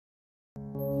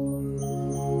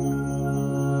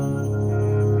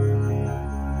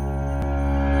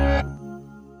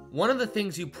One of the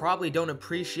things you probably don't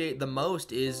appreciate the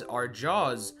most is our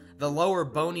jaws, the lower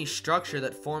bony structure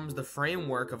that forms the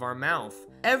framework of our mouth.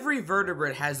 Every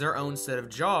vertebrate has their own set of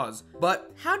jaws,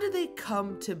 but how did they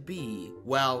come to be?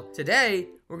 Well, today,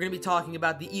 we're going to be talking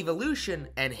about the evolution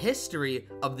and history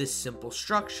of this simple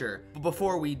structure. But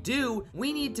before we do,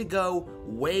 we need to go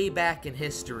way back in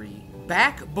history.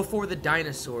 Back before the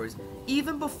dinosaurs,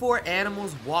 even before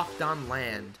animals walked on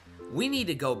land. We need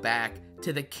to go back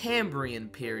to the Cambrian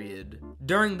period.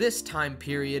 During this time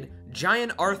period,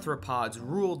 giant arthropods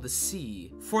ruled the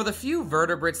sea. For the few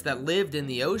vertebrates that lived in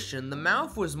the ocean, the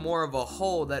mouth was more of a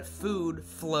hole that food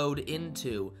flowed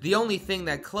into. The only thing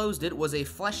that closed it was a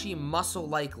fleshy,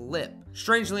 muscle-like lip.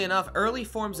 Strangely enough, early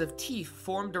forms of teeth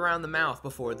formed around the mouth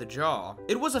before the jaw.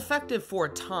 It was effective for a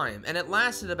time, and it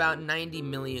lasted about 90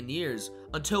 million years,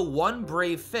 until one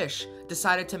brave fish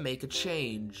decided to make a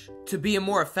change. To be a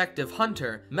more effective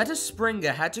hunter,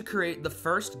 Metaspringa had to create the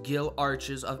first gill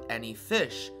arches of any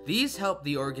fish. These helped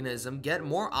the organism get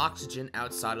more oxygen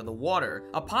outside of the water.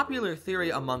 A popular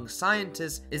theory among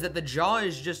scientists is that the jaw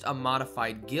is just a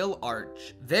modified gill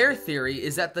arch. Their theory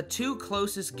is that the two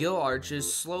closest gill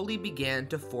arches slowly began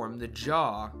to form the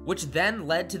jaw, which then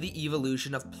led to the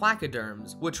evolution of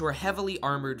placoderms, which were heavily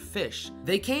armored fish.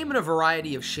 They came in a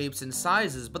variety of shapes and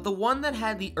sizes, but the one that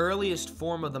had the earliest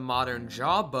form of the modern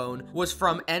jawbone was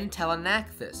from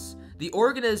Entelanagnthus. The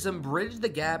organism bridged the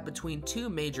gap between two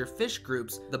major fish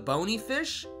groups, the bony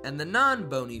fish and the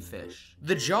non-bony fish.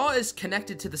 The jaw is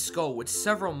connected to the skull with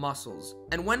several muscles,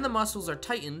 and when the muscles are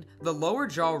tightened, the lower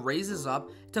jaw raises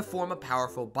up to form a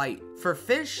powerful bite. For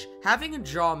fish, having a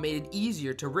jaw made it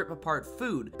easier to rip apart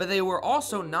food, but they were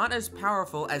also not as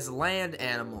powerful as land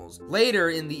animals. Later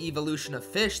in the evolution of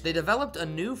fish, they developed a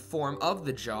new form of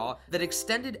the jaw that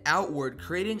extended outward,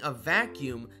 creating a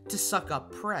vacuum to suck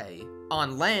up prey.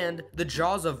 On land, the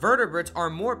jaws of vertebrates are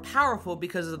more powerful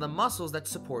because of the muscles that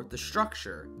support the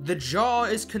structure. The jaw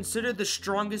is considered the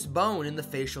strongest bone in the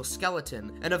facial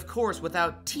skeleton, and of course,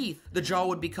 without teeth, the jaw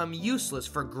would become useless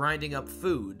for grinding up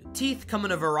food. Teeth come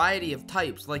in a variety of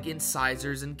types, like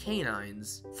incisors and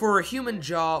canines. For a human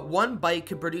jaw, one bite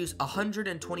can produce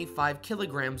 125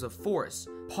 kilograms of force.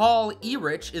 Paul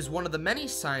Ehrlich is one of the many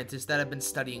scientists that have been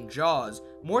studying jaws,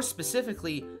 more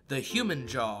specifically, the human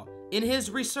jaw. In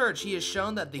his research, he has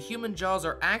shown that the human jaws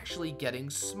are actually getting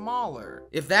smaller.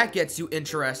 If that gets you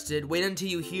interested, wait until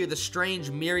you hear the strange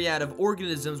myriad of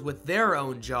organisms with their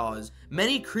own jaws.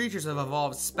 Many creatures have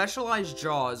evolved specialized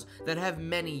jaws that have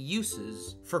many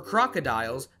uses. For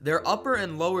crocodiles, their upper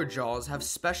and lower jaws have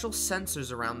special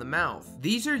sensors around the mouth.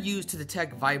 These are used to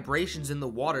detect vibrations in the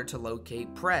water to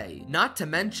locate prey. Not to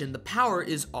mention, the power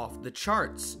is off the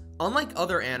charts. Unlike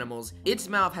other animals, its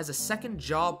mouth has a second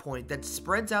jaw point that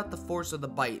spreads out the force of the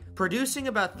bite, producing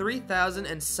about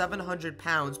 3,700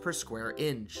 pounds per square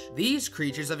inch. These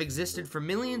creatures have existed for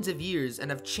millions of years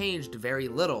and have changed very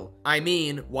little. I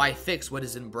mean, why fix what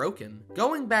isn't broken?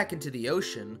 Going back into the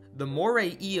ocean, the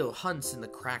moray eel hunts in the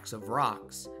cracks of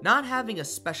rocks. Not having a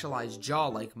specialized jaw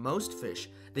like most fish,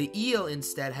 the eel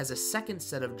instead has a second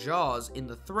set of jaws in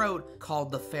the throat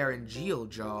called the pharyngeal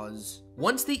jaws.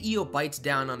 Once the eel bites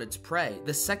down on its prey,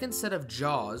 the second set of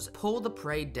jaws pull the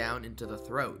prey down into the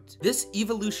throat. This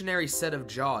evolutionary set of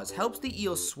jaws helps the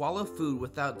eel swallow food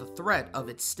without the threat of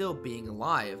it still being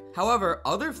alive. However,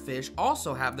 other fish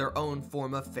also have their own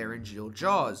form of pharyngeal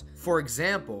jaws. For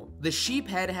example, the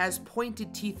sheephead has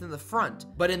pointed teeth in the front,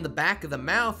 but in the back of the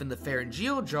mouth in the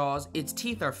pharyngeal jaws, its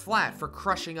teeth are flat for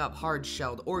crushing up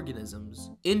hard-shelled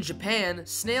organisms. In Japan,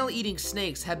 snail-eating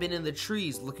snakes have been in the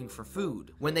trees looking for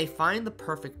food. When they find the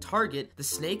perfect target, the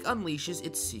snake unleashes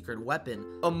its secret weapon,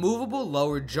 a movable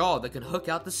lower jaw that can hook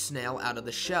out the snail out of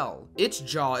the shell. Its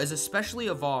jaw is especially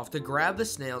evolved to grab the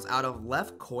snails out of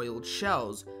left-coiled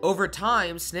shells. Over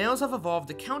time, snails have evolved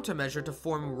a countermeasure to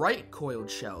form right-coiled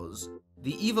shells.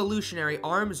 The evolutionary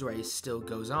arms race still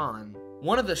goes on.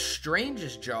 One of the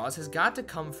strangest jaws has got to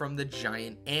come from the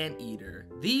giant anteater.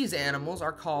 These animals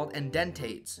are called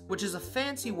edentates, which is a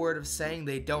fancy word of saying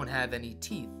they don't have any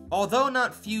teeth. Although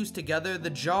not fused together, the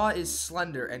jaw is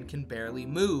slender and can barely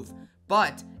move,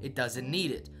 but it doesn't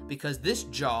need it, because this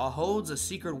jaw holds a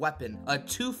secret weapon, a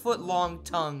 2-foot-long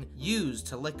tongue used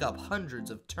to lick up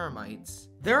hundreds of termites.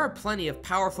 There are plenty of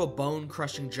powerful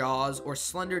bone-crushing jaws or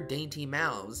slender, dainty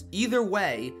mouths. Either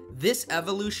way, this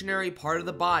evolutionary part of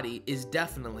the body is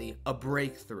definitely a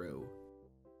breakthrough.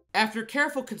 After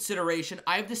careful consideration,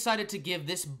 I've decided to give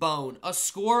this bone a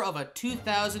score of a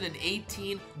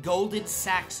 2018 Golden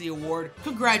Saxy Award.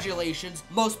 Congratulations,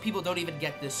 most people don't even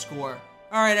get this score.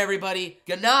 Alright everybody,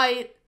 good night!